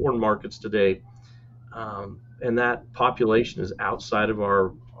talking foreign markets today, and that population is outside of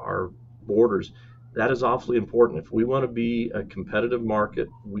our borders, that is awfully important. If we want to be a competitive market,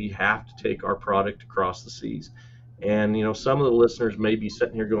 we have to take our product across the seas. And, you know, some of the listeners may be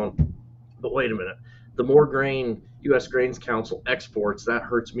sitting here going, but wait a minute, the more grain U.S. Grains Council exports, that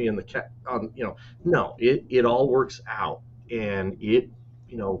hurts me in the no, it all works out. And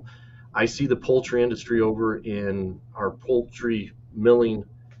I see the poultry industry over in our poultry milling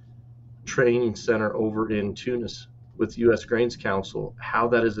training center over in Tunis with U.S. Grains Council, how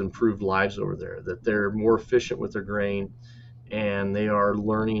that has improved lives over there, that they're more efficient with their grain, and they are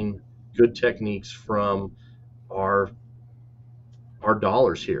learning good techniques from our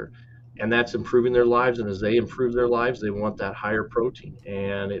dollars here. And that's improving their lives. And as they improve their lives, they want that higher protein,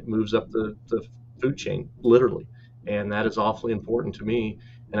 and it moves up the food chain, literally. And that is awfully important to me.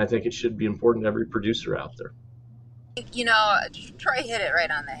 And I think it should be important to every producer out there. You know, Troy hit it right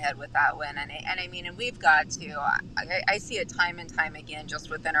on the head with that one, and I mean, and we've got to. I see it time and time again, just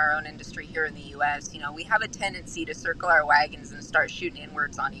within our own industry here in the U.S. You know, we have a tendency to circle our wagons and start shooting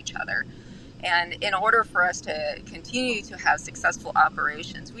inwards on each other. And in order for us to continue to have successful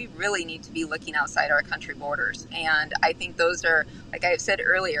operations, we really need to be looking outside our country borders. And I think those are, like I've said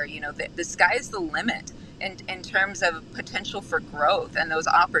earlier, you know, the sky's the limit in terms of potential for growth and those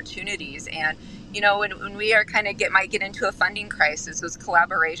opportunities. And you know, when we are might get into a funding crisis, those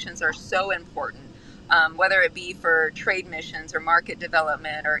collaborations are so important. Whether it be for trade missions or market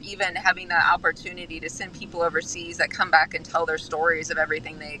development, or even having the opportunity to send people overseas that come back and tell their stories of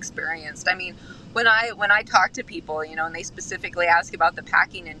everything they experienced. I mean, when I talk to people, you know, and they specifically ask about the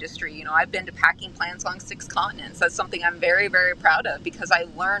packing industry, you know, I've been to packing plants on 6 continents. That's something I'm very, very proud of, because I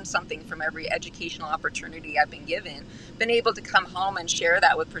learned something from every educational opportunity I've been given, been able to come home and share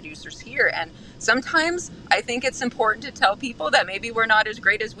that with producers here. And sometimes I think it's important to tell people that maybe we're not as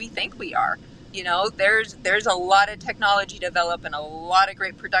great as we think we are. You know, there's a lot of technology development, a lot of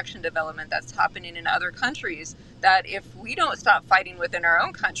great production development that's happening in other countries, that if we don't stop fighting within our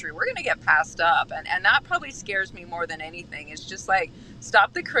own country, we're going to get passed up. And that probably scares me more than anything. It's just like,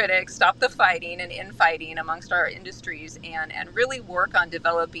 stop the critics, stop the fighting and infighting amongst our industries, and really work on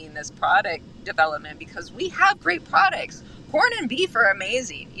developing this product development, because we have great products. Corn and beef are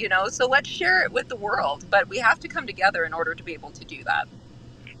amazing, you know, so let's share it with the world. But we have to come together in order to be able to do that.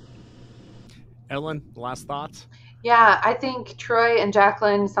 Ellen, last thoughts? Yeah, I think Troy and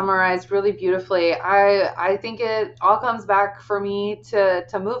Jaclyn summarized really beautifully. I think it all comes back for me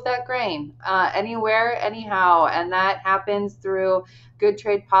to move that grain anywhere, anyhow, and that happens through good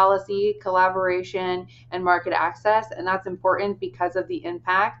trade policy, collaboration, and market access. And that's important because of the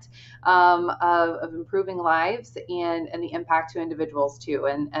impact of improving lives and the impact to individuals too.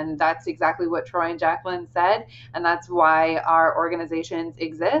 And that's exactly what Troy and Jaclyn said, and that's why our organizations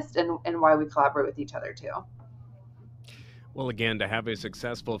exist and why we collaborate with each other too. Well, again, to have a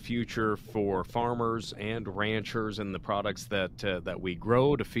successful future for farmers and ranchers and the products that we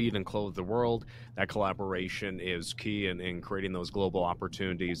grow to feed and clothe the world, that collaboration is key, and in creating those global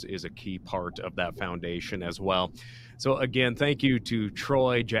opportunities is a key part of that foundation as well. So again, thank you to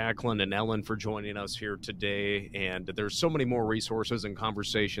Troy, Jaclyn, and Ellen for joining us here today. And there's so many more resources and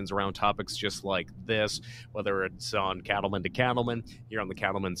conversations around topics just like this, whether it's on Cattleman to Cattleman, here on the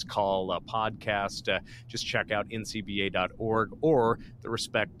Cattleman's Call podcast. Just check out ncba.org or the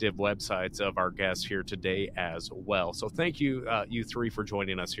respective websites of our guests here today as well. So thank you, you three, for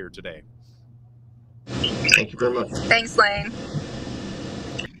joining us here today. Thank you very much. Thanks, Lane.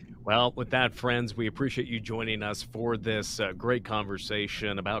 Well, with that, friends, we appreciate you joining us for this great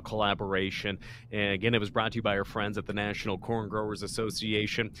conversation about collaboration. And again, it was brought to you by our friends at the National Corn Growers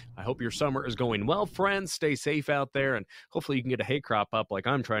Association. I hope your summer is going well, friends. Stay safe out there, and hopefully you can get a hay crop up like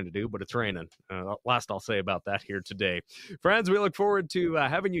I'm trying to do, but it's raining. Last I'll say about that here today. Friends, we look forward to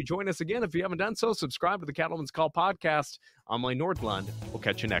having you join us again. If you haven't done so, subscribe to the Cattleman's Call podcast. I'm Lane Nordlund. We'll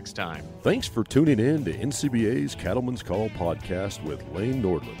catch you next time. Thanks for tuning in to NCBA's Cattleman's Call podcast with Lane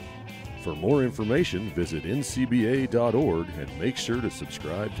Nordlund. For more information, visit ncba.org and make sure to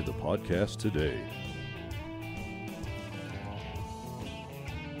subscribe to the podcast today.